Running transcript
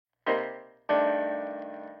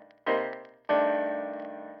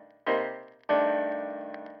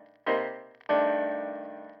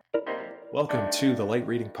Welcome to the Light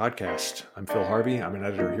Reading Podcast. I'm Phil Harvey. I'm an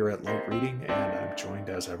editor here at Light Reading, and I'm joined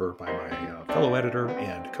as ever by my fellow editor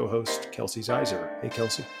and co-host, Kelsey Zeiser. Hey,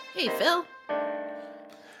 Kelsey. Hey, Phil.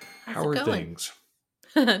 How are things?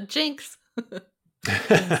 Jinx.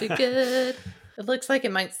 Things are good. It looks like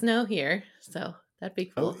it might snow here, so that'd be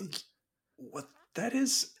cool. What that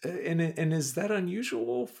is, and is that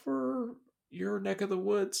unusual for your neck of the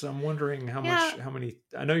woods? I'm wondering how many.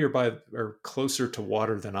 I know you're closer to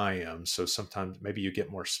water than I am, so sometimes maybe you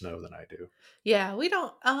get more snow than I do. Yeah, we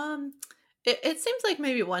don't. It seems like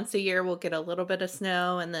maybe once a year we'll get a little bit of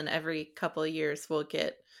snow, and then every couple of years we'll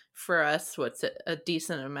get, for us, what's a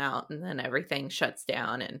decent amount, and then everything shuts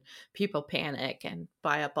down and people panic and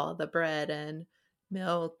buy up all the bread and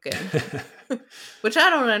milk, and which I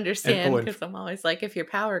don't understand because I'm always like, if your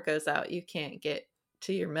power goes out, you can't get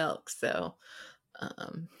to your milk. So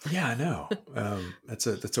yeah, I know. That's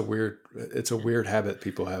a weird habit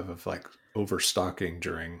people have of like overstocking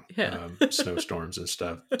during snowstorms and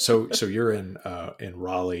stuff. So you're in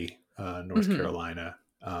Raleigh, North Carolina.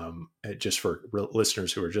 Just for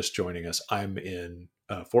listeners who are just joining us, I'm in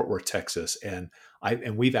Fort Worth, Texas, and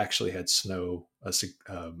we've actually had snow,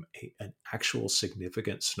 an actual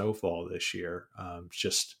significant snowfall this year.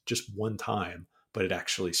 Just one time, but it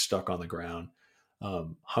actually stuck on the ground.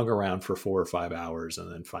 Hung around for 4 or 5 hours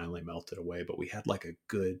and then finally melted away. But we had like a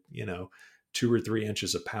good, 2 or 3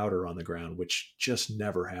 inches of powder on the ground, which just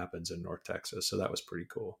never happens in North Texas. So that was pretty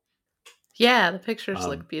cool. Yeah, the pictures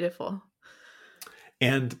look beautiful.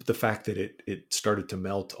 And the fact that it started to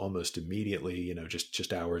melt almost immediately,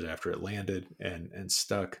 just hours after it landed and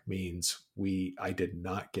stuck, means I did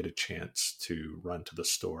not get a chance to run to the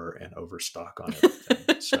store and overstock on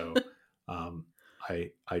everything. So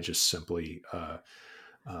I just simply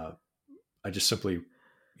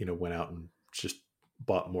went out and just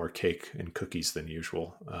bought more cake and cookies than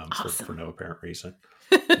usual Awesome. for no apparent reason.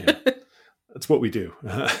 Yeah, that's what we do.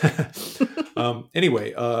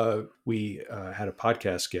 Anyway, we had a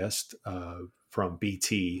podcast guest from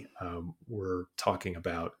BT. We're talking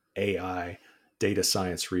about AI, data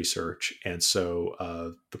science research. And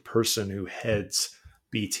so the person who heads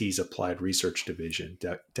BT's applied research division,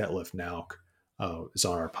 Detlef Nauck, is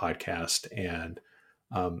on our podcast. And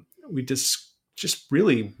we just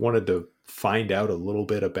really wanted to find out a little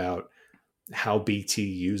bit about how BT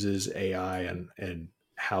uses AI and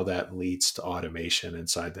how that leads to automation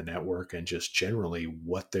inside the network, and just generally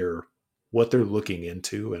what they're looking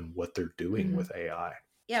into and what they're doing with AI.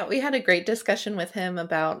 Yeah, we had a great discussion with him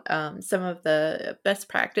about some of the best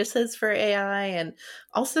practices for AI, and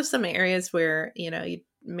also some areas where, you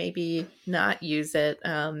maybe not use it.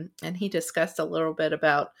 And he discussed a little bit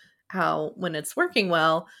about how when it's working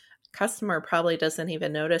well, customer probably doesn't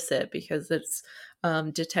even notice it because it's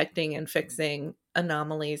detecting and fixing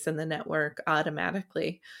anomalies in the network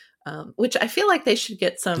automatically, which I feel like they should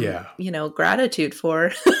get some, gratitude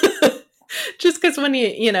for. Just because when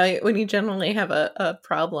you generally have a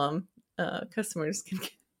problem, customers can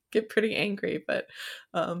get pretty angry. But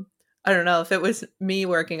I don't know, if it was me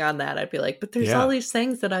working on that, I'd be like, but there's all these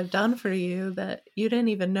things that I've done for you that you didn't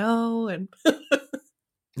even know. And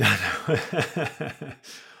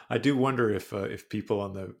I do wonder if people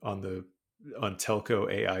on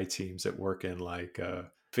telco AI teams that work in like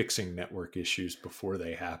fixing network issues before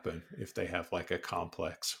they happen, if they have like a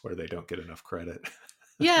complex where they don't get enough credit.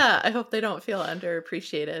 Yeah, I hope they don't feel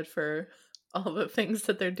underappreciated for all the things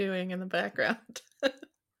that they're doing in the background.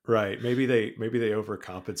 Right. Maybe they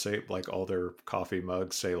overcompensate, like all their coffee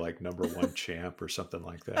mugs say like #1 champ or something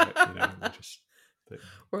like that.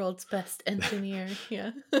 World's best engineer.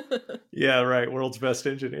 Yeah. Yeah, right. World's best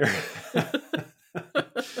engineer.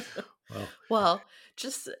 Well,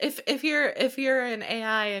 just if you're an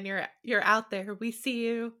AI and you're out there, we see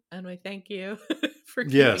you and we thank you for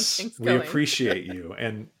keeping things going. We appreciate you,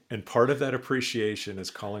 and part of that appreciation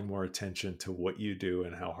is calling more attention to what you do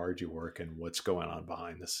and how hard you work and what's going on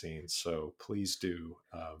behind the scenes. So please do,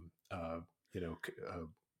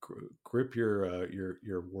 grip your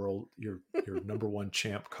 #1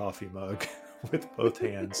 champ coffee mug with both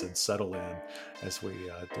hands and settle in as we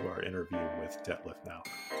do our interview with Detlef Nauck.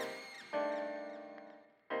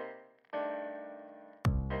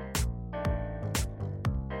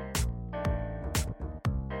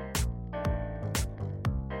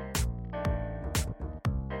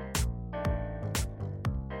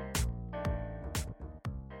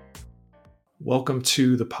 Welcome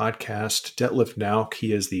to the podcast, Detlef Nauck.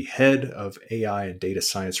 He is the head of AI and data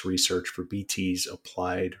science research for BT's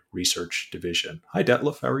Applied Research Division. Hi,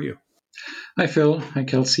 Detlef. How are you? Hi, Phil. Hi,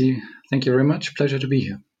 Kelsey. Thank you very much. Pleasure to be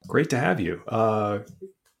here. Great to have you.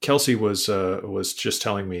 Kelsey was just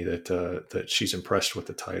telling me that she's impressed with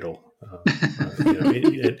the title,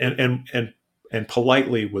 and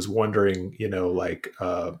politely was wondering,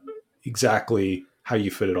 exactly how you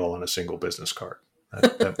fit it all on a single business card.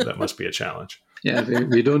 That must be a challenge. Yeah,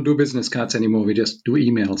 we don't do business cards anymore. We just do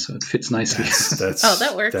emails, so it fits nicely.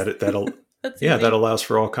 That works. That allows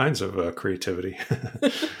for all kinds of creativity.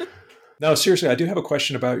 No, seriously, I do have a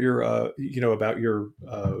question about your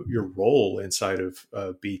role inside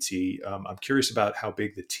of BT. I'm curious about how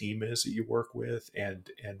big the team is that you work with, and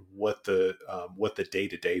what the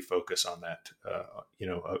day-to-day focus on that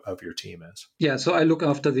of your team is. Yeah, so I look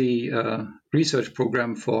after the research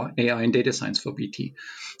program for AI and data science for BT,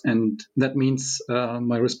 and that means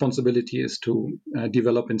my responsibility is to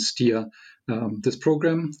develop and steer this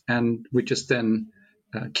program, and which is then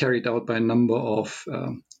carried out by a number of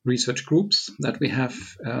research groups that we have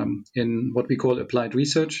in what we call applied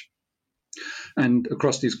research. And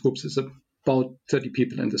across these groups is about 30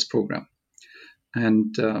 people in this program.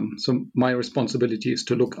 And so my responsibility is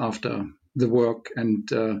to look after the work and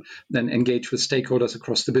then engage with stakeholders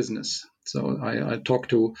across the business. So I talk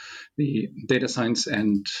to the data science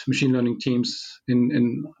and machine learning teams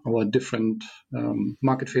in our different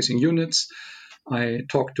market-facing units. I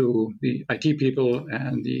talk to the IT people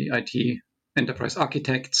and the IT enterprise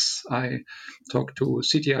architects. I talk to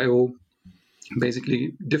CTIO,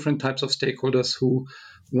 basically different types of stakeholders who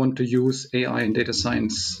want to use AI and data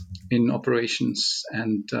science in operations.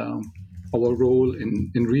 And our role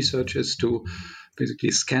in research is to basically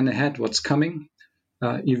scan ahead what's coming,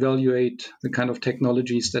 evaluate the kind of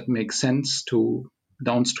technologies that make sense to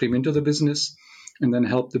downstream into the business, and then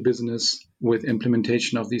help the business with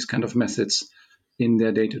implementation of these kind of methods in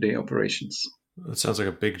their day-to-day operations. That sounds like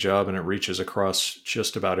a big job, and it reaches across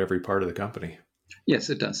just about every part of the company. Yes,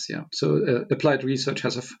 it does. Yeah. So applied research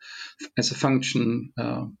as a function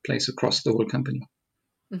plays across the whole company.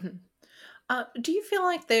 Mm-hmm. Do you feel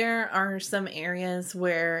like there are some areas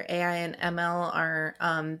where AI and ML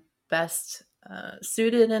are best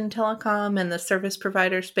suited in telecom and the service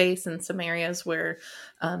provider space, and some areas where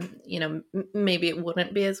maybe it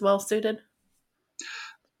wouldn't be as well suited?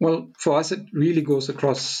 Well, for us, it really goes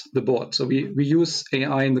across the board. So we use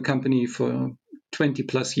AI in the company for 20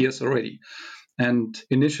 plus years already. And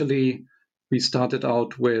initially, we started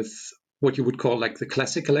out with what you would call like the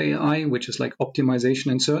classical AI, which is like optimization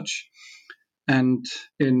and search. And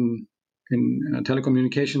in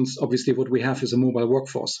telecommunications, obviously, what we have is a mobile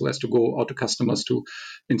workforce who has to go out to customers to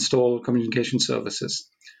install communication services.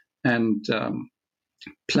 And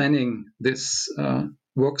planning this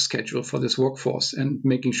work schedule for this workforce and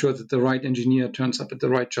making sure that the right engineer turns up at the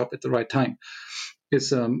right job at the right time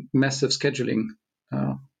is a massive scheduling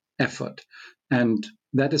effort. And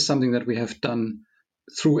that is something that we have done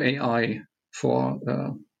through AI for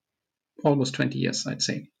almost 20 years, I'd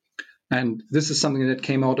say. And this is something that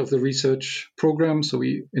came out of the research program. So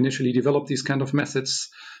we initially developed these kind of methods,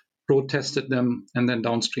 road tested them, and then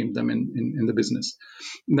downstreamed them in the business.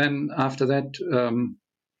 Then after that,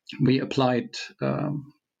 we applied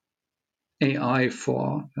AI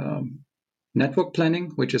for network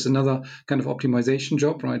planning, which is another kind of optimization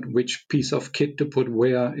job, right? Which piece of kit to put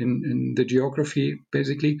where in the geography,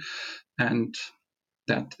 basically. And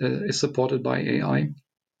that is supported by AI.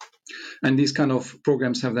 And these kind of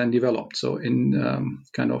programs have then developed. So in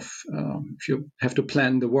if you have to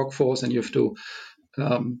plan the workforce and you have to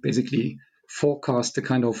basically forecast the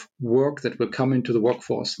kind of work that will come into the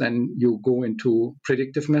workforce, then you go into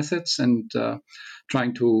predictive methods and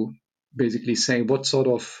trying to basically say what sort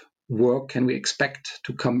of work can we expect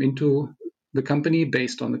to come into the company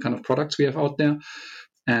based on the kind of products we have out there,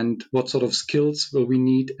 and what sort of skills will we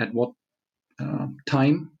need at what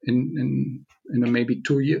time in a maybe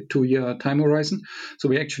two-year time horizon. So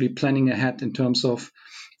we're actually planning ahead in terms of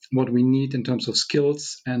what we need in terms of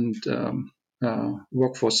skills and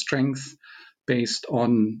workforce strength based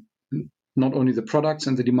on not only the products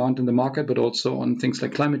and the demand in the market, but also on things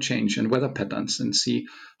like climate change and weather patterns, and see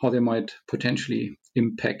how they might potentially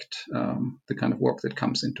impact the kind of work that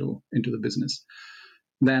comes into the business.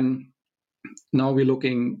 Then now we're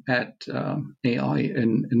looking at AI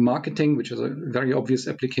in marketing, which is a very obvious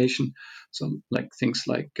application. So like things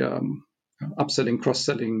like upselling,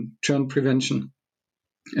 cross-selling, churn prevention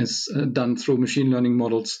is done through machine learning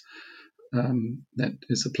models that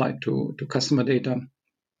is applied to customer data.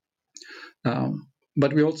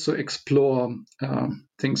 But we also explore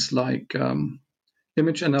things like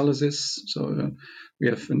image analysis. So we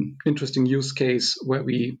have an interesting use case where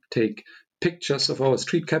we take pictures of our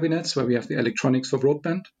street cabinets where we have the electronics for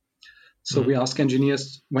broadband. So we ask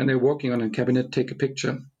engineers when they're working on a cabinet, take a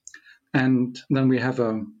picture. And then we have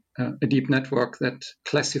a deep network that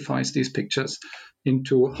classifies these pictures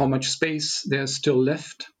into how much space there's still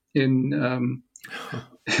left in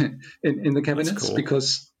in the cabinets, cool.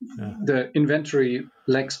 Because the inventory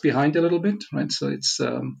lags behind a little bit, right? So it's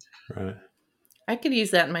right. I could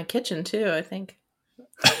use that in my kitchen too, I think.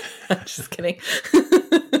 Just kidding.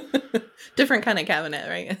 Different kind of cabinet,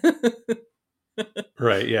 right?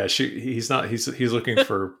 Right. Yeah. He's looking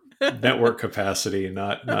for network capacity,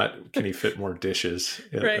 not can he fit more dishes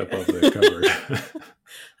above the cupboard.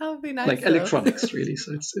 That would be nice. Like electronics, really.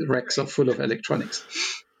 So racks are full of electronics.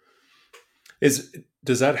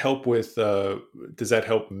 Does that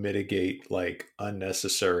help mitigate like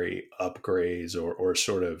unnecessary upgrades or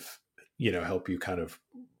sort of, help you kind of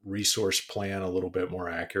resource plan a little bit more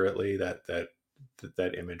accurately that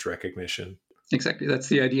image recognition? Exactly. That's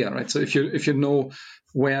the idea, right? So if you know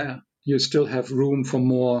where you still have room for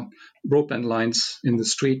more broadband lines in the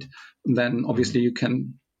street, then obviously you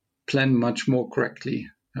can plan much more correctly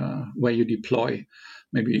where you deploy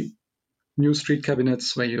maybe new street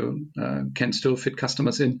cabinets where you can still fit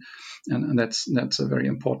customers in. And that's a very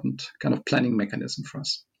important kind of planning mechanism for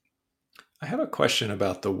us. I have a question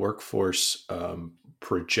about the workforce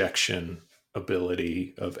projection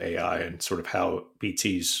ability of AI and sort of how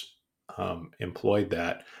BT's employed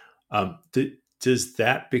that. Does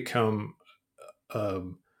that become,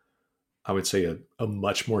 I would say, a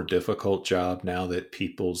much more difficult job now that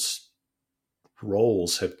people's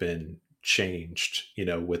roles have been changed,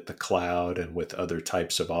 with the cloud and with other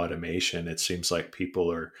types of automation? It seems like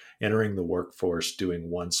people are entering the workforce doing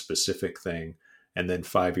one specific thing, and then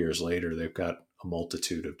 5 years later, they've got a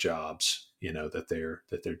multitude of jobs, that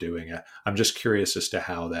they're doing. I'm just curious as to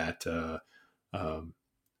how that,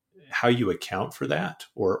 how you account for that,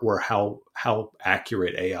 or how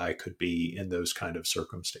accurate AI could be in those kind of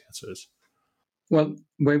circumstances. Well,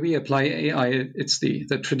 where we apply AI, it's the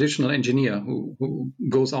traditional engineer who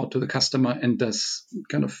goes out to the customer and does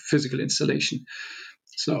kind of physical installation.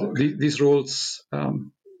 So these roles,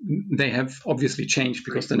 they have obviously changed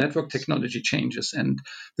because the network technology changes and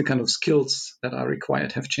the kind of skills that are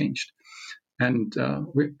required have changed. And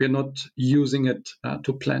we're not using it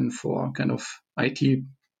to plan for kind of IT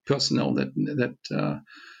personnel that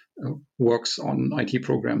works on IT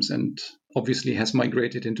programs and obviously has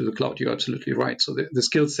migrated into the cloud. You're absolutely right. So the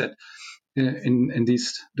skill set in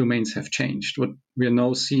these domains have changed. What we are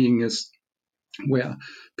now seeing is where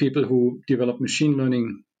people who develop machine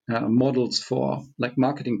learning models for like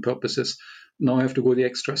marketing purposes now have to go the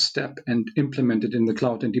extra step and implement it in the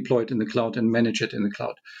cloud and deploy it in the cloud and manage it in the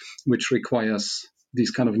cloud, which requires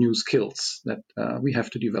these kind of new skills that we have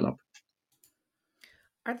to develop.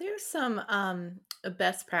 Are there some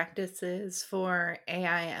best practices for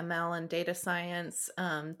AI, ML, and data science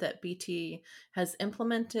that BT has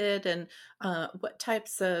implemented? And what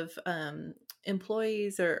types of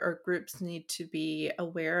employees or groups need to be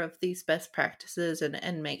aware of these best practices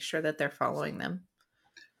and make sure that they're following them?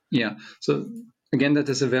 Yeah. So again, that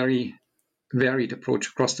is a very varied approach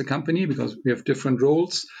across the company because we have different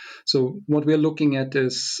roles. So what we're looking at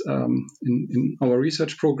is in our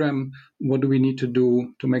research program, what do we need to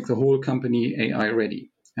do to make the whole company AI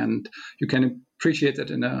ready? And you can appreciate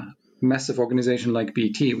that in a massive organization like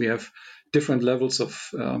BT, we have different levels of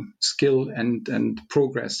skill and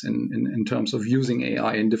progress in terms of using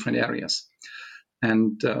AI in different areas.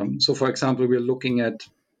 And so, for example, we're looking at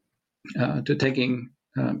taking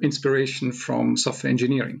inspiration from software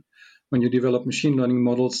engineering. When you develop machine learning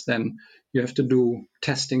models, then you have to do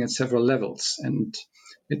testing at several levels. And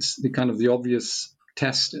it's the kind of the obvious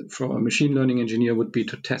test for a machine learning engineer would be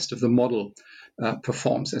to test if the model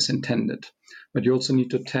performs as intended. But you also need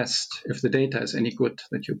to test if the data is any good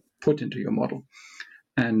that you put into your model.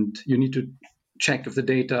 And you need to check if the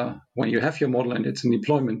data, when you have your model and it's in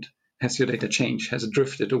deployment, has your data changed? Has it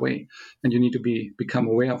drifted away? And you need to become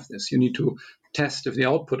aware of this. You need to test if the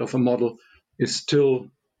output of a model is still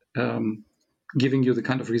giving you the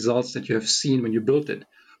kind of results that you have seen when you built it,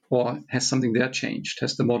 or has something there changed?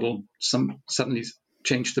 Has the model suddenly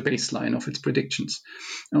changed the baseline of its predictions?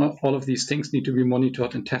 All of these things need to be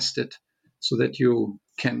monitored and tested so that you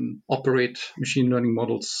can operate machine learning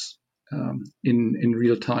models in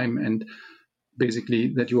real time, and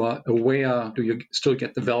basically that you are aware, do you still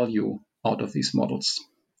get the value out of these models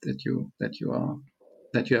that you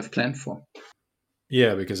have planned for?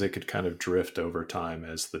 Yeah, because it could kind of drift over time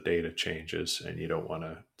as the data changes, and you don't want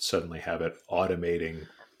to suddenly have it automating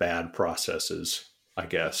bad processes, I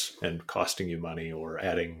guess, and costing you money or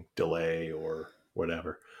adding delay or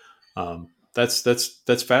whatever.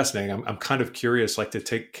 That's fascinating. I'm kind of curious, like to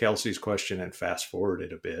take Kelsey's question and fast forward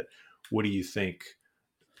it a bit. What do you think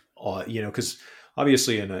because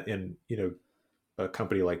obviously in a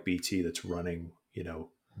company like BT that's running,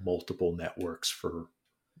 multiple networks for,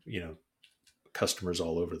 customers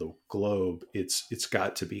all over the globe, it's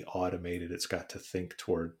got to be automated. It's got to think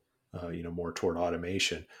toward, more toward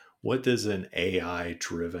automation. What does an AI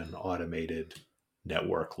driven automated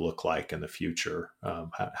network look like in the future?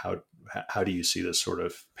 How do you see this sort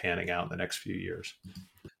of panning out in the next few years?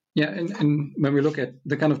 Yeah, and when we look at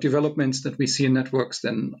the kind of developments that we see in networks,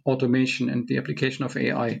 then automation and the application of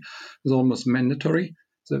AI is almost mandatory.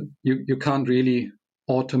 So you can't really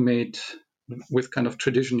automate with kind of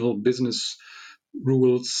traditional business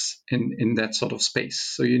rules in that sort of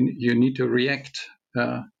space. So you need to react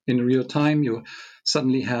in real time. You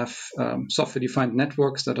suddenly have software-defined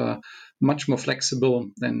networks that are much more flexible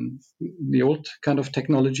than the old kind of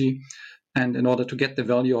technology. And in order to get the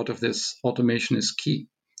value out of this, automation is key.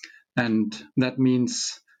 And that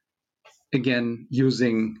means, again,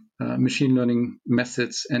 using machine learning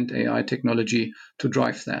methods and AI technology to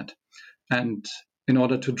drive that. And in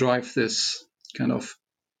order to drive this kind of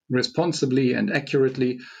responsibly and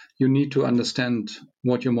accurately, you need to understand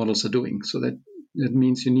what your models are doing. So that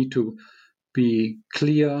means you need to be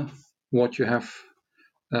clear what you have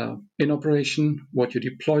in operation, what you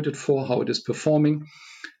deployed it for, how it is performing,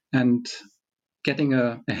 and getting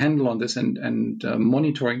a handle on this and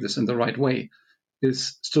monitoring this in the right way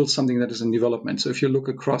is still something that is in development. So if you look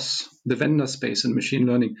across the vendor space in machine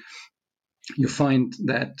learning, you find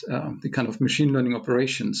that the kind of machine learning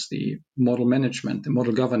operations, the model management, the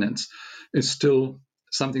model governance is still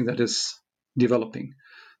something that is developing.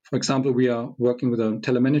 For example, we are working with a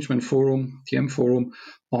telemanagement forum, TM forum,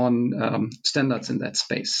 on standards in that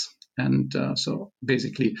space. And so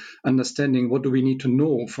basically understanding what do we need to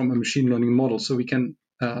know from a machine learning model so we can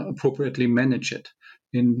appropriately manage it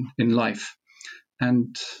in life.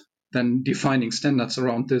 And then defining standards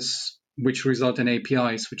around this, which result in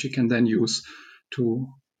APIs, which you can then use to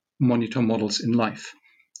monitor models in life.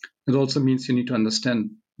 It also means you need to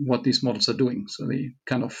understand what these models are doing. So the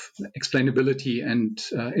kind of explainability and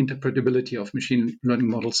interpretability of machine learning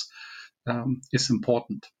models is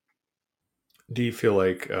important. Do you feel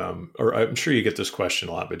like, or I'm sure you get this question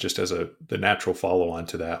a lot, but just as the natural follow-on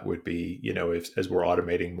to that would be, as we're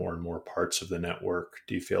automating more and more parts of the network,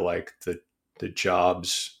 do you feel like the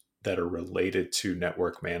jobs that are related to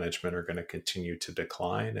network management are going to continue to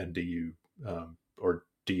decline? And do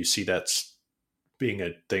you see that's being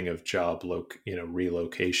a thing of job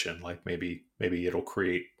relocation? Like maybe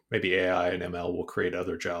AI and ML will create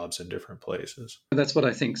other jobs in different places. That's what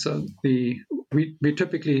I think. So we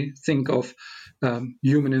typically think of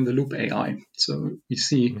human in the loop AI. So you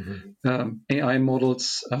see AI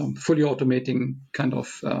models fully automating kind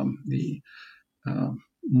of the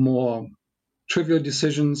more trivial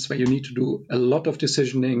decisions where you need to do a lot of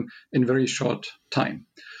decisioning in very short time.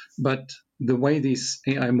 But the way these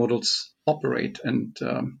AI models operate and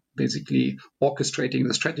basically orchestrating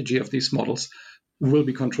the strategy of these models will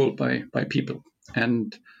be controlled by people.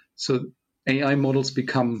 And so AI models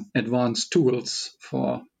become advanced tools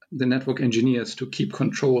for the network engineers to keep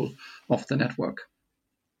control of the network.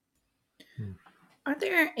 Are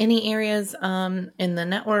there any areas in the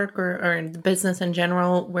network or in the business in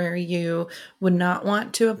general where you would not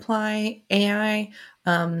want to apply AI?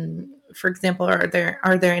 For example, are there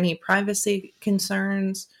any privacy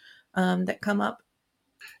concerns that come up?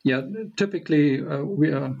 Yeah, typically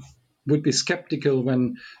we would be skeptical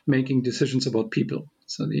when making decisions about people.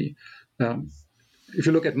 So if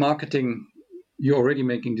you look at marketing, you're already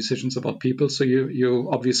making decisions about people. So you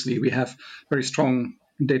obviously we have very strong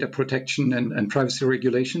data protection and privacy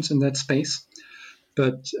regulations in that space.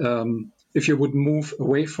 But if you would move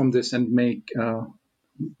away from this and make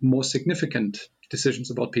more significant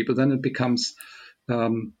decisions about people, then it becomes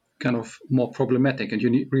kind of more problematic, and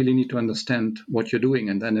you really need to understand what you're doing.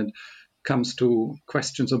 And then it comes to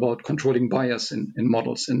questions about controlling bias in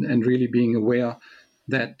models and really being aware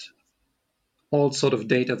that all sort of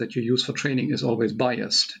data that you use for training is always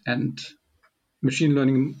biased. And machine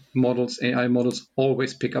learning models, AI models,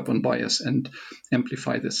 always pick up on bias and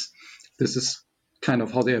amplify this. This is kind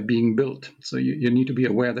of how they are being built. So you need to be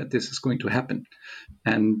aware that this is going to happen.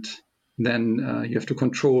 And then you have to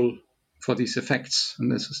control for these effects.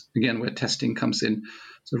 And this is, again, where testing comes in.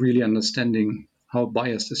 So really understanding how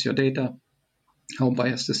biased is your data, how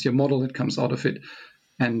biased is your model that comes out of it,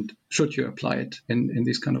 and should you apply it in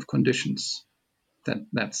these kind of conditions.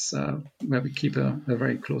 That's where we keep a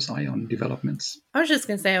very close eye on developments. I was just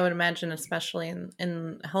going to say, I would imagine, especially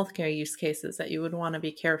in healthcare use cases, that you would want to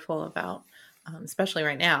be careful about especially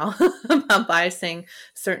right now, about biasing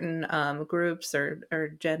certain groups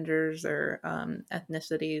or genders or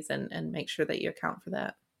ethnicities, and make sure that you account for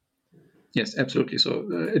that. Yes, absolutely.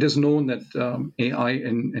 So it is known that AI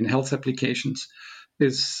in health applications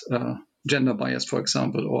is gender biased, for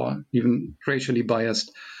example, or even racially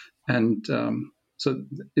biased. And so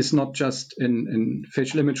it's not just in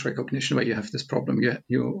facial image recognition where you have this problem.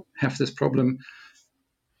 You have this problem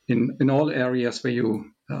in all areas where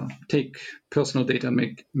you take personal data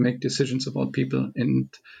and make decisions about people,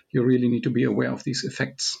 and you really need to be aware of these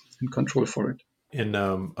effects and control for it. And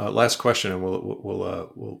last question, and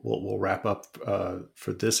we'll wrap up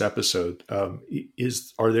for this episode.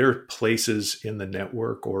 Are there places in the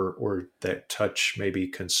network or that touch maybe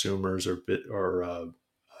consumers or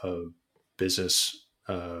business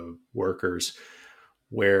workers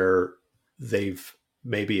where they've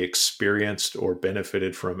maybe experienced or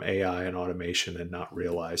benefited from AI and automation and not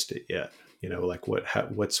realized it yet? Like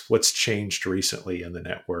what's changed recently in the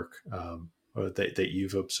network that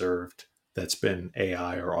you've observed that's been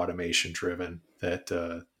AI or automation driven that's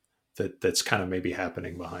kind of maybe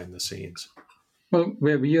happening behind the scenes? Well,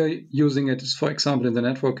 where we are using it is, for example, in the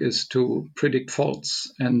network is to predict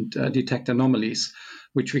faults and detect anomalies,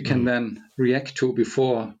 which we can then react to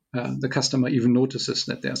before the customer even notices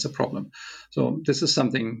that there's a problem. So this is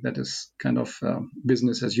something that is kind of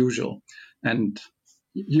business as usual, and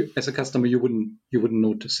you, as a customer, you wouldn't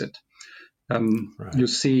notice it. Right. You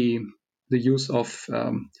see the use of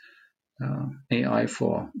AI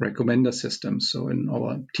for recommender systems. So in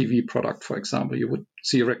our TV product, for example, you would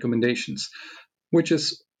see recommendations, which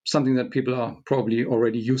is something that people are probably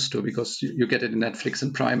already used to because you get it in Netflix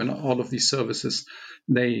and Prime and all of these services.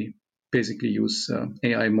 They basically use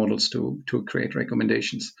AI models to create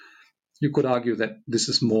recommendations. You could argue that this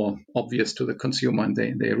is more obvious to the consumer, and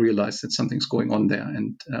they realize that something's going on there,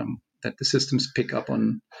 and that the systems pick up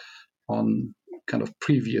on kind of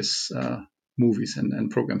previous movies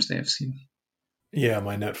and programs they have seen. Yeah,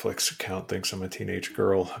 my Netflix account thinks I'm a teenage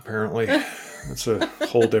girl, apparently. That's a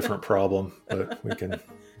whole different problem, but we can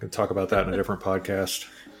talk about that in a different podcast.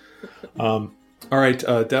 All right,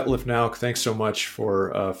 Detlef Nauck, thanks so much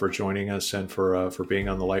for joining us and for being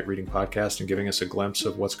on the Light Reading Podcast and giving us a glimpse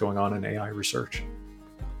of what's going on in AI research.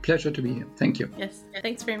 Pleasure to be here. Thank you. Yes,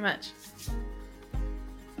 thanks very much.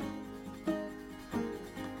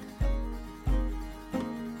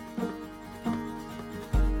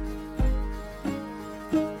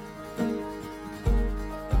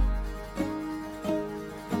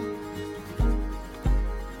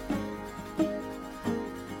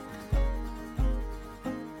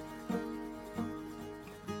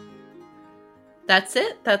 That's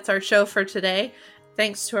it. That's our show for today.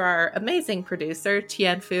 Thanks to our amazing producer,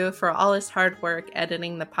 Tian Fu, for all his hard work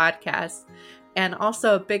editing the podcast. And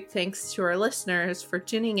also a big thanks to our listeners for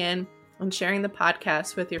tuning in and sharing the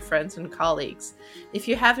podcast with your friends and colleagues. If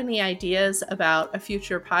you have any ideas about a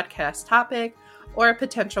future podcast topic or a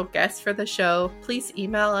potential guest for the show, please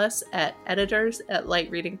email us at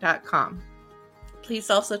editors@lightreading.com. Please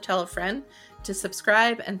also tell a friend to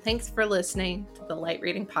subscribe, and thanks for listening to the Light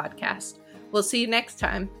Reading Podcast. We'll see you next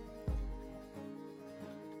time.